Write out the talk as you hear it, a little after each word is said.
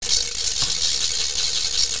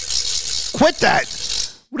quit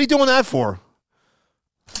that. What are you doing that for?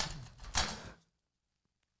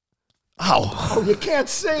 Ow. Oh, you can't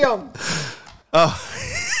see him. Oh.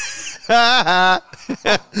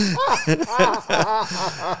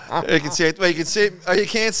 You can see it. Wait, you can see it. Oh, you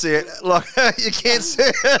can't see it. Look, you can't see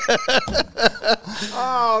it.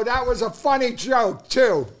 Oh, that was a funny joke,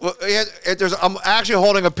 too. Well, I'm actually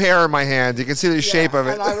holding a pear in my hand. You can see the shape of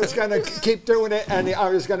it. And I was going to keep doing it, and I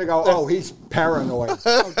was going to go, oh, he's paranoid.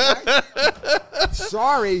 Okay?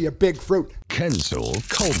 Sorry, you big fruit. Kensil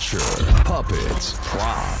Culture, puppets,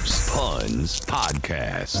 props, puns,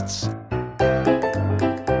 podcasts.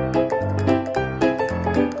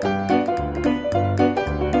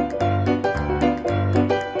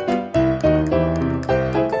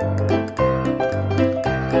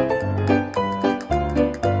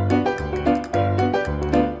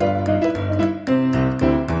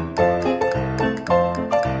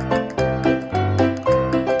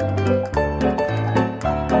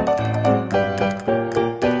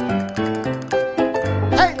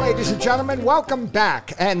 Gentlemen, welcome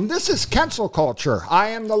back. And this is Kensil Culture. I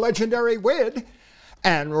am the legendary Wid.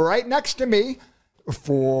 And right next to me,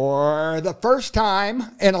 for the first time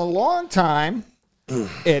in a long time,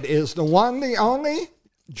 it is the one, the only,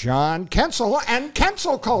 John Kensil and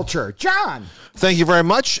Kensil Culture. John. Thank you very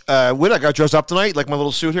much. Wid, I got dressed up tonight, like my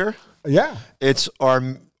little suit here. Yeah. It's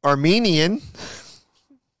Armenian.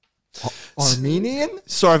 Armenian?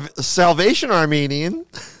 Salvation Armenian.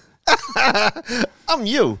 I'm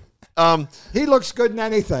you. He looks good in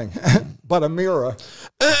anything but a mirror.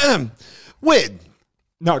 Wid.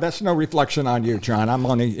 No, that's no reflection on you, John. I'm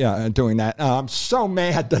only doing that. I'm so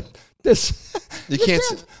mad that this... You can't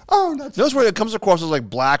see. Oh, that's... Notice where it comes across as like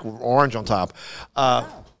black with orange on top.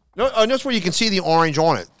 Notice where you can see the orange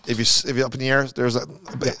on it. If you're up in the air, there's a...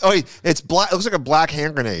 Oh, it's black. It looks like a black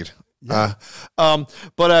hand grenade. Yeah.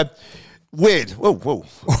 Wid. Whoa.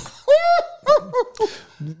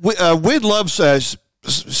 Wid loves...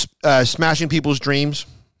 smashing people's dreams.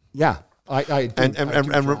 Yeah, I do.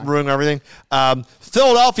 And ruining everything.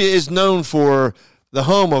 Philadelphia is known for the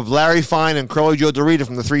home of Larry Fine and Curly Joe DeRita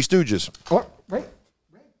from the Three Stooges. Oh, wait,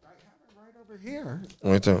 I have it right over here.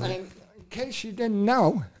 Right there. And in case you didn't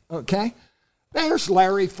know, okay, there's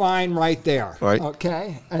Larry Fine right there. Right.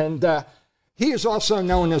 Okay, and he is also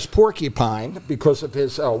known as Porcupine because of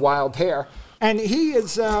his wild hair, and he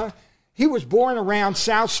is... He was born around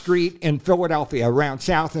South Street in Philadelphia, around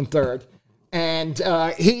South and 3rd. And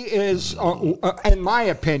he is, in my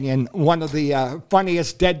opinion, one of the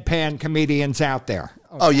funniest deadpan comedians out there.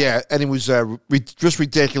 Okay. Oh, yeah. And it was just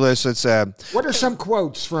ridiculous. It's What are some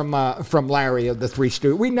quotes from Larry of the Three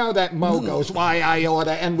Stooges? We know that Mo goes, why I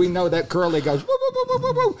oughta, and we know that Curly goes, woo, woo, woo,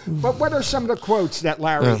 woo, woo. But what are some of the quotes that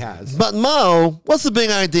Larry has? But Mo, what's the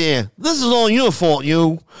big idea? This is all your fault,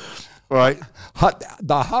 you. Right.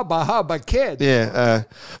 The hubba kid. Yeah.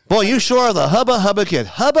 Boy, you sure are the hubba kid.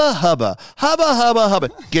 Hubba.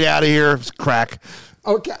 Get out of here, crack.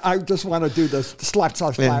 Okay, I just want to do this slap.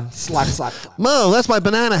 Mo, that's my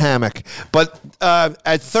banana hammock. But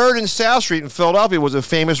at 3rd and South Street in Philadelphia was a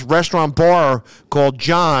famous restaurant bar called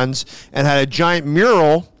John's and had a giant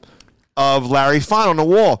mural of Larry Fine on the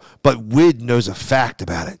wall. But Wid knows a fact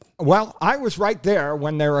about it. Well, I was right there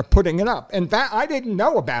when they were putting it up. In fact, I didn't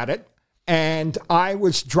know about it. And I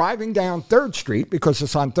was driving down 3rd Street, because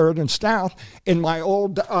it's on 3rd and South, in my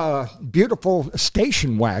old beautiful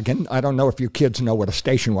station wagon. I don't know if you kids know what a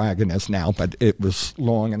station wagon is now, but it was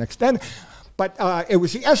long and extended. But it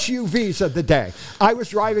was the SUVs of the day. I was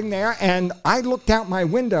driving there, and I looked out my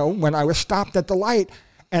window when I was stopped at the light,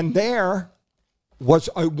 and there was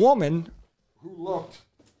a woman who looked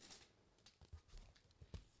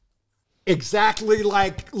exactly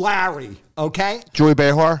like Larry, okay? Joey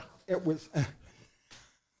Behar? It was,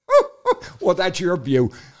 well, that's your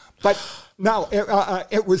view. But no,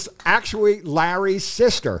 it was actually Larry's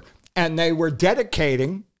sister. And they were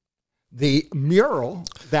dedicating the mural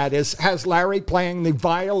that has Larry playing the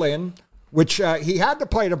violin, which he had to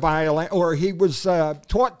play the violin, or he was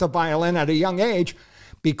taught the violin at a young age,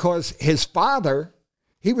 because his father...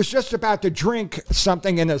 He was just about to drink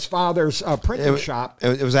something in his father's printing shop.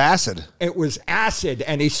 It was acid. It was acid,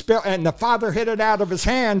 and he spilled. And the father hit it out of his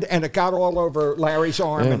hand, and it got all over Larry's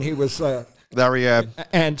arm, and he was. Larry.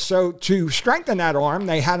 And so to strengthen that arm,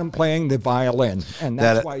 they had him playing the violin, and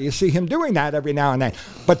that's why you see him doing that every now and then.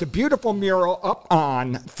 But the beautiful mural up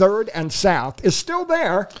on 3rd and South is still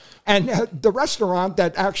there. And the restaurant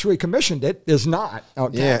that actually commissioned it is not.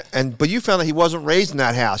 Okay? Yeah, but you found that he wasn't raised in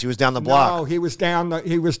that house. He was down the block. No, he was down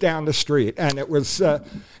the street, and it was, the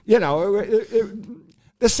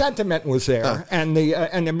sentiment was there, and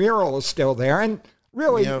the mural is still there. And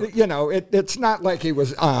Really, it's not like he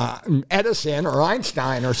was Edison or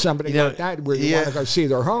Einstein or somebody like that where you want to go see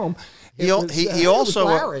their home. He also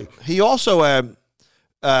Larry.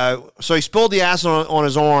 So he spilled the acid on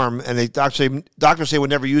his arm, and doctors say he would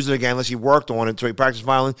never use it again unless he worked on it, so he practiced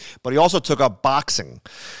violin. But he also took up boxing.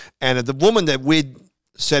 And the woman that we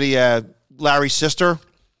said he Larry's sister,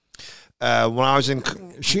 when I was in...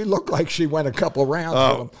 She looked like she went a couple rounds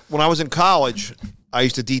with him. When I was in college, I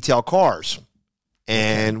used to detail cars.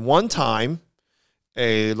 And one time,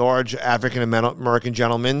 a large African-American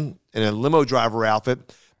gentleman in a limo driver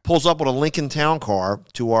outfit pulls up with a Lincoln Town car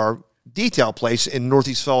to our detail place in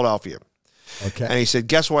Northeast Philadelphia. Okay. And he said,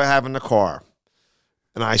 guess what I have in the car?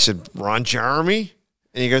 And I said, Ron Jeremy?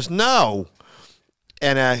 And he goes, no.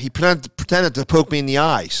 And he pretended to poke me in the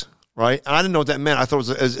eyes, right? And I didn't know what that meant. I thought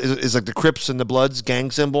it was like the Crips and the Bloods gang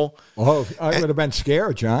symbol. Oh, I would have been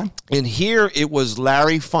scared, John. And here it was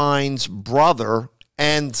Larry Fine's brother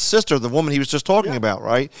and sister, the woman he was just talking about,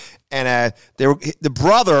 right? And the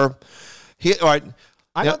brother, all right.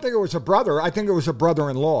 I don't think it was a brother. I think it was a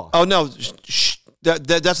brother-in-law. Oh, no.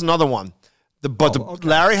 That's another one. Okay.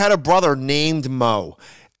 Larry had a brother named Mo,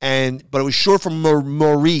 but it was short for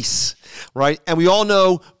Maurice, right? And we all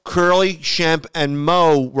know Curly, Shemp, and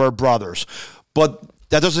Mo were brothers. But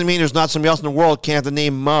that doesn't mean there's not somebody else in the world can't have the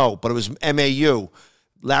name Mo, but it was M-A-U.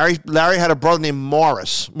 Larry had a brother named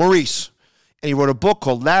Maurice, and he wrote a book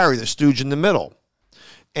called Larry, the Stooge in the Middle.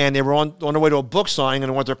 And they were on their way to a book signing, and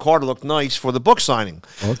they want their car to look nice for the book signing.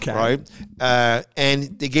 Okay. Right?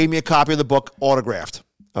 And they gave me a copy of the book autographed.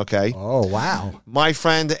 Okay. Oh, wow. My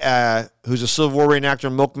friend, who's a Civil War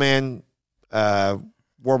reenactor, milkman,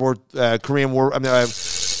 Korean War.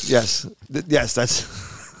 Yes, that's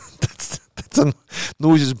a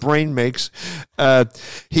noise his brain makes.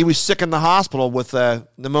 He was sick in the hospital with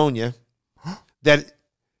pneumonia. That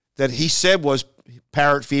he said was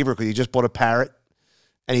parrot fever because he just bought a parrot,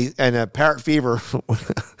 and parrot fever.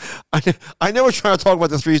 I know we're trying to talk about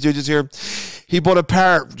the Three Stooges here. He bought a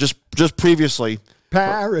parrot just previously.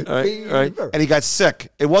 Parrot fever. Right? And he got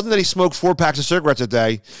sick. It wasn't that he smoked 4 packs of cigarettes a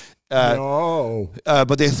day. No.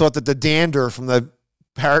 But they thought that the dander from the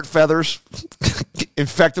parrot feathers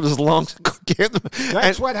infected his lungs.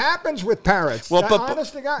 That's what happens with parrots. Well,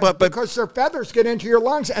 honest to God, because their feathers get into your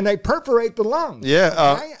lungs and they perforate the lungs.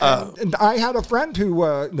 Yeah. Okay? And I had a friend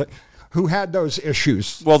who had those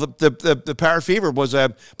issues. Well, the parrot fever was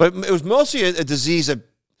but it was mostly a disease that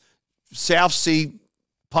South Sea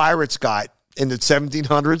pirates got in the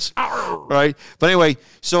 1700s, right? But anyway,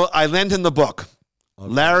 so I lent him the book,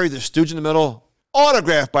 Larry, the Stooge in the Middle,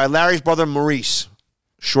 autographed by Larry's brother Maurice,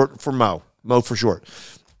 short for Mo for short.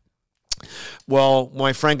 Well, when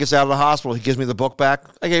my friend gets out of the hospital, he gives me the book back.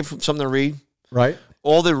 I gave him something to read. Right.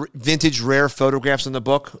 All the vintage rare photographs in the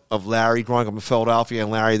book of Larry growing up in Philadelphia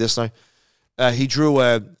and Larry this night. He drew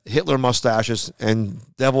Hitler mustaches and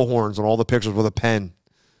devil horns on all the pictures with a pen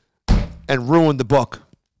and ruined the book.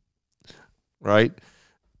 Right?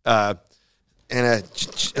 That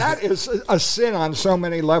is a sin on so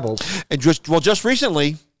many levels. And just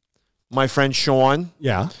recently, my friend Sean,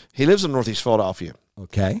 he lives in Northeast Philadelphia.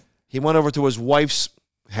 Okay. He went over to his wife's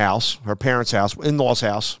house, her parents' house, in-law's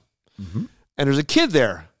house, and there's a kid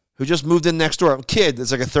there who just moved in next door. A kid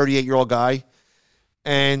that's like a 38-year-old guy,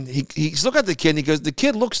 and he's looking at the kid, and he goes, the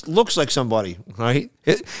kid looks like somebody, right?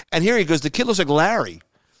 And here he goes, the kid looks like Larry.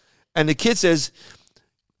 And the kid says,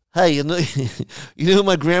 hey, you know who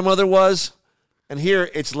my grandmother was? And here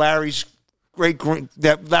it's Larry's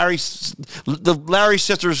Larry's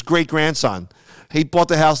sister's great grandson. He bought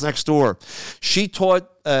the house next door. She taught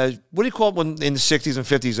what do you call it when in the 60s and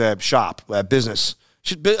 50s business.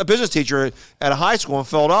 She's a business teacher at a high school in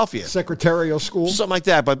Philadelphia. Secretarial school, something like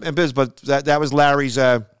that. But that was Larry's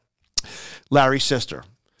sister.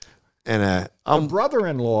 And the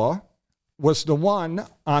brother-in-law was the one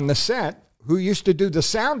on the set who used to do the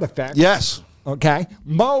sound effects. Yes. Okay.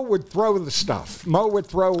 Mo would throw the stuff. Mo would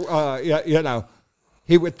throw,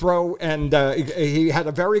 he would throw, and he had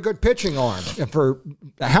a very good pitching arm. For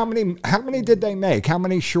how many did they make? How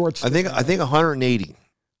many shorts? I think 180.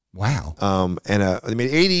 Wow. And they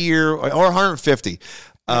made 80 year or 150.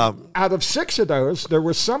 Out of 6 of those, there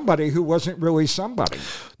was somebody who wasn't really somebody.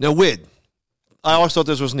 Now, I always thought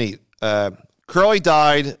this was neat. Curly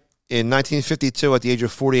died in 1952 at the age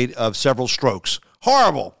of 48 of several strokes.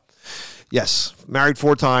 Horrible. Yes. Married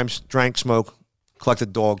 4 times, drank, smoked,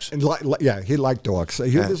 collected dogs. And he liked dogs.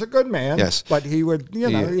 He was a good man. Yes. But he would, he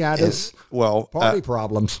had his party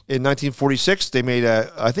problems. In 1946, they made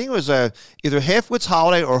I think it was either Half-Wits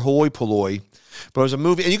Holiday or Hoi Polloi. But it was a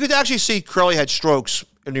movie. And you could actually see Curly had strokes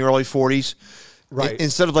in the early 40s. Right.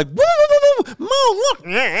 Instead of like, woo, woo, woo, Mo, look.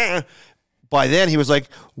 Yeah. By then, he was like,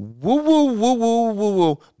 woo, woo, woo, woo, woo,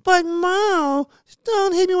 woo. But Mo,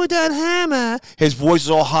 don't hit me with that hammer. His voice is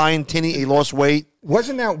all high and tinny. He lost weight.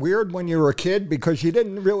 Wasn't that weird when you were a kid because you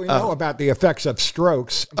didn't really know about the effects of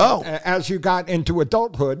strokes? As you got into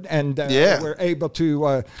adulthood and were able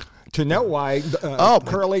to know why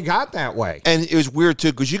Curly got that way. And it was weird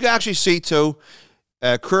too because you can actually see too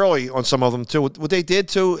Curly on some of them too. What they did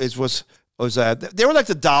too was they were like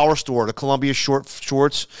the dollar store, the Columbia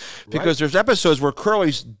shorts, because there's episodes where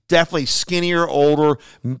Curly's definitely skinnier, older,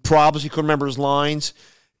 problems. He couldn't remember his lines.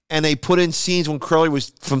 And they put in scenes when Curly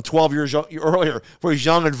was from 12 years earlier, where he's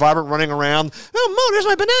young and vibrant, running around. Oh, Mo, there's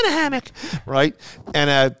my banana hammock, right?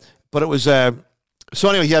 And but it was so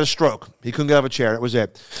anyway. He had a stroke. He couldn't get out of a chair. That was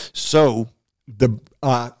it. So the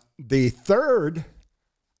third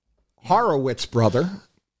Horowitz brother,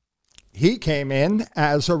 he came in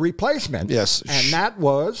as a replacement. Yes, and that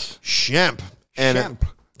was Shemp. And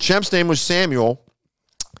Shemp's name was Samuel.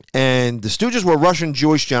 And the Stooges were Russian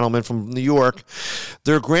Jewish gentlemen from New York.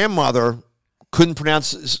 Their grandmother couldn't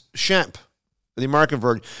pronounce Shemp, the American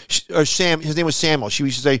version. His name was Samuel. She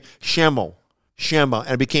used to say Shemel, and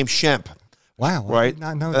it became Shemp. Wow, right? I did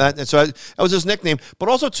not know that. And so that was his nickname. But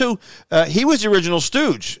also, too, he was the original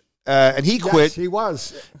Stooge, and he quit. Yes, he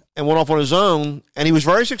was. And went off on his own, and he was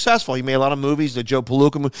very successful. He made a lot of movies. The Joe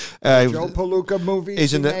Palooka movies.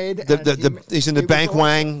 He's in he's in the Bank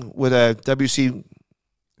Wang with W.C.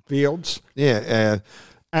 Fields. Yeah.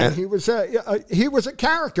 And he was a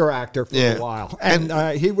character actor for a while,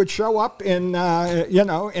 and he would show up in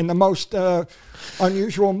in the most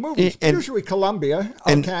unusual movies, usually Columbia,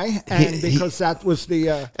 because that was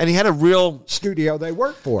the and he had a real studio they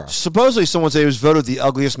worked for. Supposedly, someone said he was voted the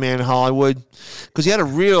ugliest man in Hollywood because he had a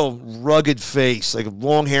real rugged face, like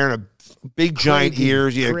long hair and a big giant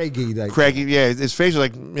ears. Yeah, Craigie. Yeah, his face was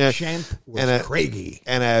like Shemp was Craigie,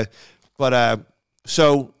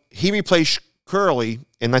 so he replaced Curly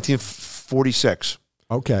in 1946.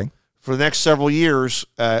 Okay. For the next several years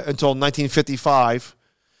until 1955,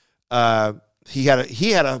 he had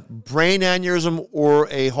a brain aneurysm or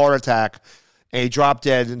a heart attack, and he dropped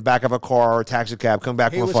dead in the back of a car or a taxi cab coming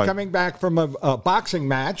back from a fight. He was coming back from a boxing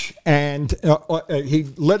match, and he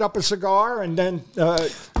lit up a cigar, and then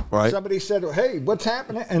somebody said, "Hey, what's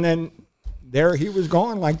happening?" And then there he was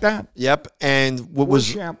gone like that. Yep. And what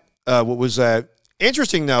was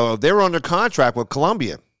interesting, though, they were under contract with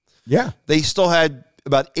Columbia. Yeah. They still had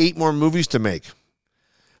about 8 more movies to make.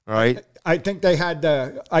 All right. I think they had.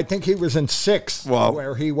 I think he was in 6,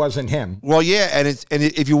 where he wasn't him. Well, yeah, and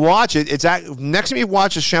if you watch it, next time you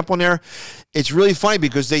watch the Shemp one there, it's really funny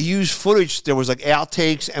because they use footage. There was like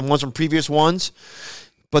outtakes and ones from previous ones,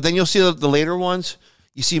 but then you'll see the later ones.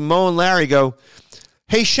 You see Mo and Larry go,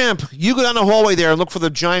 "Hey Shemp, you go down the hallway there and look for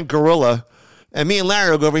the giant gorilla." And me and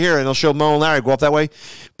Larry will go over here, and they'll show Mo and Larry go off that way.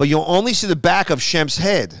 But you'll only see the back of Shemp's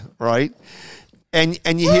head, right? And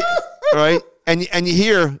you hear, right? And you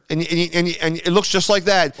hear, and it looks just like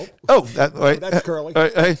that. Right? That's Curly.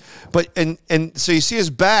 Right? But and so you see his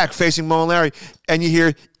back facing Mo and Larry, and you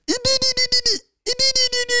hear,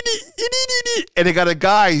 and they got a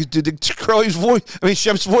guy who did Curly's voice.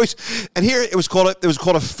 Shemp's voice. And here it was called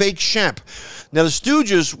a fake Shemp. Now the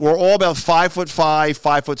Stooges were all about 5'5",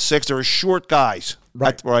 5'6". They were short guys,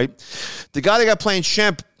 right? The guy that got playing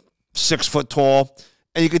Shemp, 6 foot tall,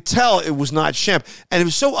 and you could tell it was not Shemp. And it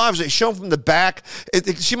was so obvious. They show him from the back.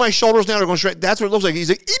 See my shoulders now? They're going straight. That's what it looks like. He's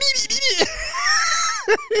like.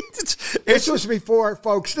 This was before,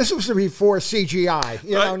 folks. This was before CGI.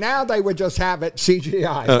 You know, now they would just have it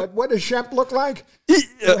CGI. But what does Shemp look like?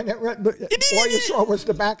 All you saw was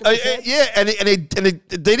the back of his head. Yeah, and they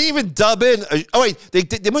didn't even dub in.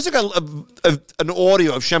 They must have got an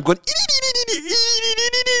audio of Shemp going.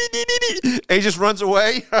 And he just runs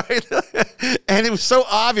away, right? And it was so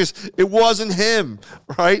obvious it wasn't him,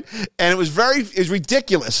 right? And it was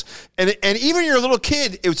ridiculous. And even you're a little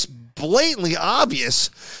kid, it's blatantly obvious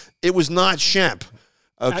it was not Shemp.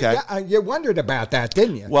 Okay. You wondered about that,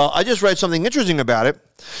 didn't you? Well, I just read something interesting about it.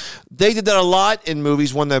 They did that a lot in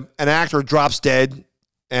movies when an actor drops dead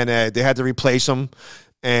and they had to replace him.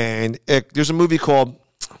 And there's a movie called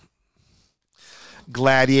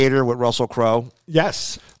Gladiator with Russell Crowe.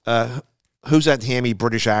 Yes. Who's that hammy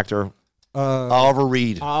British actor? Oliver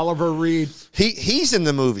Reed. Oliver Reed. He's in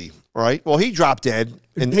the movie, right? Well, he dropped dead.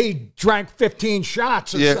 And he drank 15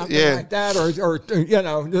 shots or something like that,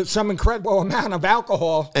 or some incredible amount of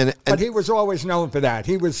alcohol. But he was always known for that.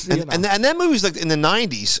 He was, and that movie's like in the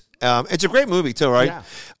 90s. It's a great movie too, right?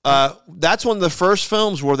 Yeah. That's one of the first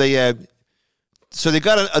films where they so they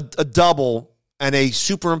got a double and they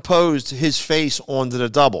superimposed his face onto the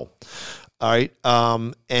double. All right.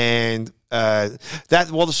 So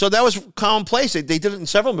that was commonplace. They did it in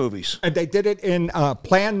several movies. And they did it in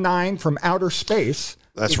Plan 9 from Outer Space.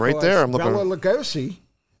 That's right there. I'm looking. Bela Lugosi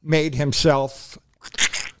made himself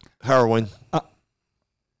heroin.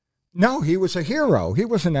 No, he was a hero. He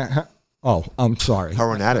wasn't a. Oh, I'm sorry.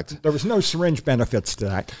 Heroin addict. There was no syringe benefits to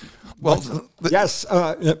that. Well, yes,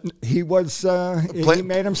 he was. He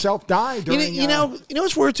made himself die during. You know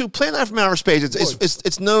what's weird too. Plan 9 from Outer Space.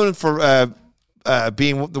 It's known for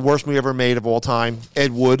being the worst movie ever made of all time.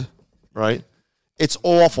 Ed Wood, right? It's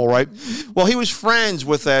awful, right? Well, he was friends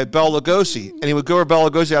with Bela Lugosi, and he would go to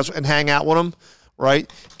Bela Lugosi's house and hang out with him,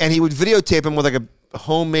 right? And he would videotape him with like a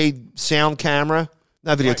homemade sound camera.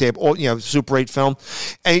 Not videotape, right. Super 8 film.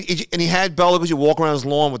 And he had Bela Lugosi walk around his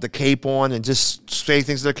lawn with the cape on and just say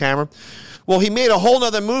things to the camera. Well, he made a whole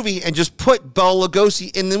nother movie and just put Bela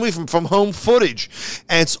Lugosi in the movie from home footage.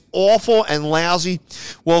 And it's awful and lousy.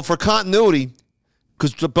 Well, for continuity,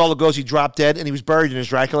 because Bela Lugosi dropped dead and he was buried in his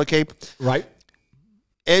Dracula cape. Right.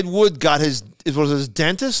 Ed Wood got his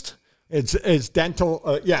dentist. It's his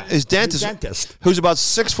dental, his dentist, who's about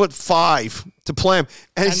 6'5" to play him,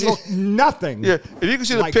 and look nothing. Yeah, if you can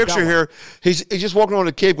see the picture here, he's just walking around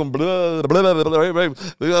the cape going blah blah blah blah blah.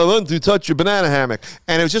 I want to touch your banana hammock,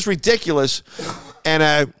 and it was just ridiculous.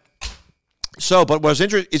 And but what's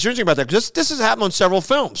it's interesting about that because this has happened on several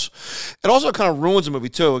films. It also kind of ruins the movie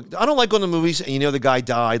too. I don't like going to movies and the guy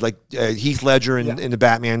died, like Heath Ledger in the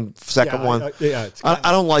Batman second one.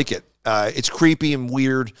 I don't like it. It's creepy and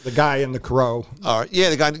weird. The guy in The Crow.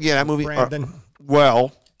 The guy. Yeah, that movie. Brandon.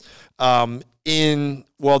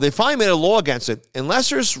 They finally made a law against it unless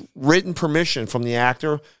there's written permission from the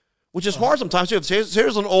actor, which is hard sometimes too. If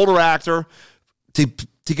here's an older actor to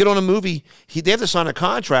get on a movie, they have to sign a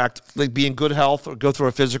contract, like be in good health or go through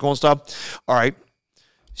a physical and stuff. All right.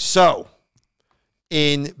 So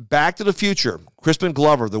in Back to the Future, Crispin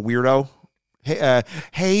Glover, the weirdo.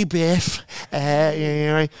 Hey, Biff,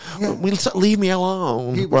 leave me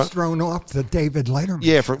alone. He was thrown off the David Letterman.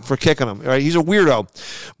 Yeah, for kicking him. Right? He's a weirdo.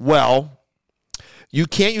 Well, you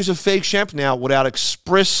can't use a fake shampoo now without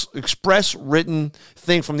express written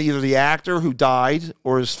thing from either the actor who died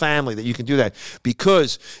or his family that you can do that.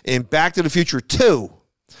 Because in Back to the Future 2,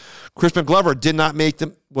 Crispin Glover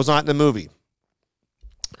was not in the movie.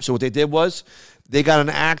 So what they did was they got an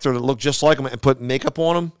actor that looked just like him and put makeup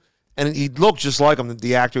on him. And he looked just like him,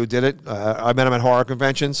 the actor who did it. I met him at horror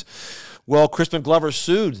conventions. Well, Crispin Glover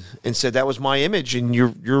sued and said that was my image, and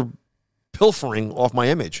you're pilfering off my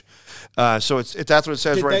image. So that's what it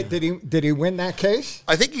says right. Did he win that case?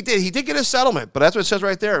 I think he did. He did get a settlement, but that's what it says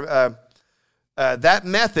right there. That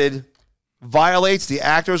method violates the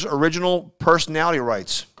actor's original personality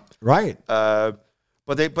rights. Right.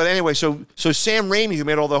 But anyway, so Sam Raimi, who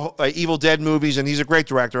made all the Evil Dead movies, and he's a great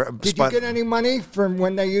director. Did you get any money from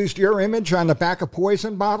when they used your image on the back of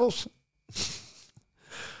poison bottles?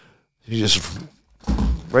 You just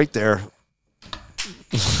right there.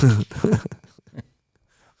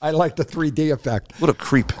 I like the 3D effect. What a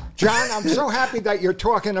creep. John, I'm so happy that you're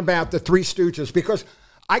talking about the Three Stooges because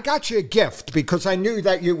I got you a gift because I knew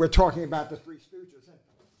that you were talking about the Three Stooges.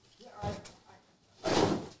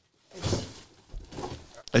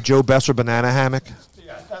 A Joe Besser banana hammock?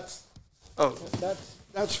 Yeah,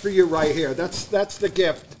 that's for you right here. That's the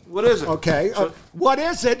gift. What is it? Okay. What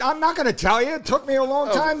is it? I'm not going to tell you. It took me a long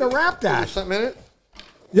time to wrap that. Is there something in it?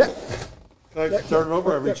 Yeah. Can I turn it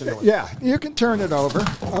over? I reach into it. Yeah, you can turn it over.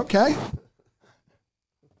 Okay.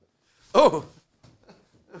 Oh.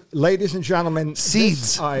 Ladies and gentlemen,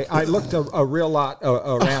 seeds. I looked a real lot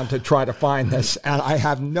around to try to find this, and I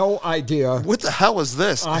have no idea. What the hell is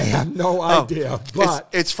this? I have no idea. But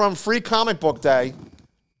it's from Free Comic Book Day,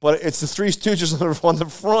 but it's the Three Stooges on the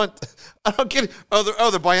front. I don't get it.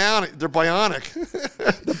 They're bionic. They're bionic.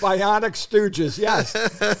 The Bionic Stooges, yes.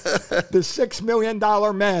 The $6 million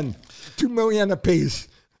men, $2 million apiece.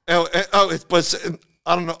 But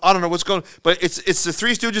I don't know what's going on, but it's the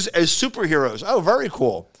Three Stooges as superheroes. Oh, very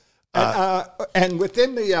cool. And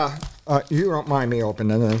within the, you don't mind me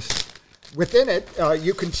opening this. Within it,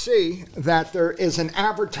 you can see that there is an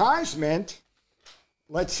advertisement.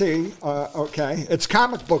 Let's see. Okay, it's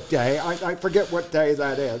Comic Book Day. I forget what day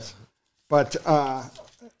that is, but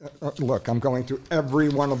look, I'm going through every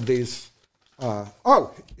one of these.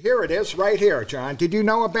 Here it is, right here, John. Did you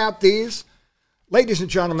know about these, ladies and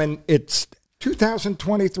gentlemen? It's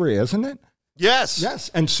 2023, isn't it? Yes. Yes,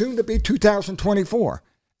 and soon to be 2024.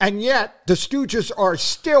 And yet, the Stooges are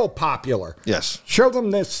still popular. Yes. Show them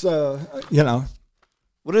this,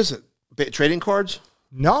 What is it? Trading cards?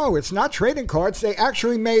 No, it's not trading cards. They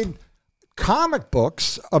actually made comic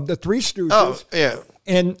books of the Three Stooges. Oh, yeah.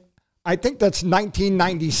 In I think that's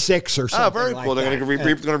 1996 or something. Oh, very like cool. They're that.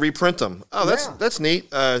 going to reprint them. Oh, that's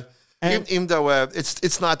neat. Even though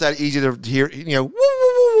it's not that easy to hear, woo, woo,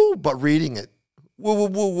 woo, woo, but reading it, woo, woo,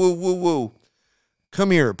 woo, woo, woo, woo.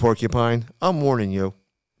 Come here, porcupine. I'm warning you.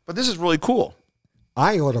 But this is really cool.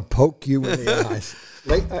 I ought to poke you in the eyes.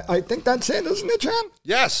 I think that's it, isn't it, John?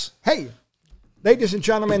 Yes. Hey, ladies and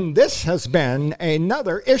gentlemen, this has been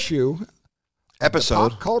another episode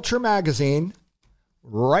Pop Culture Magazine,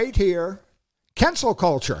 right here, Kensil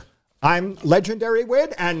Culture. I'm Legendary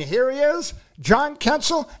Wid, and here he is, John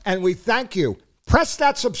Kensil, and we thank you. Press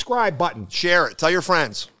that subscribe button. Share it. Tell your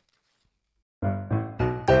friends.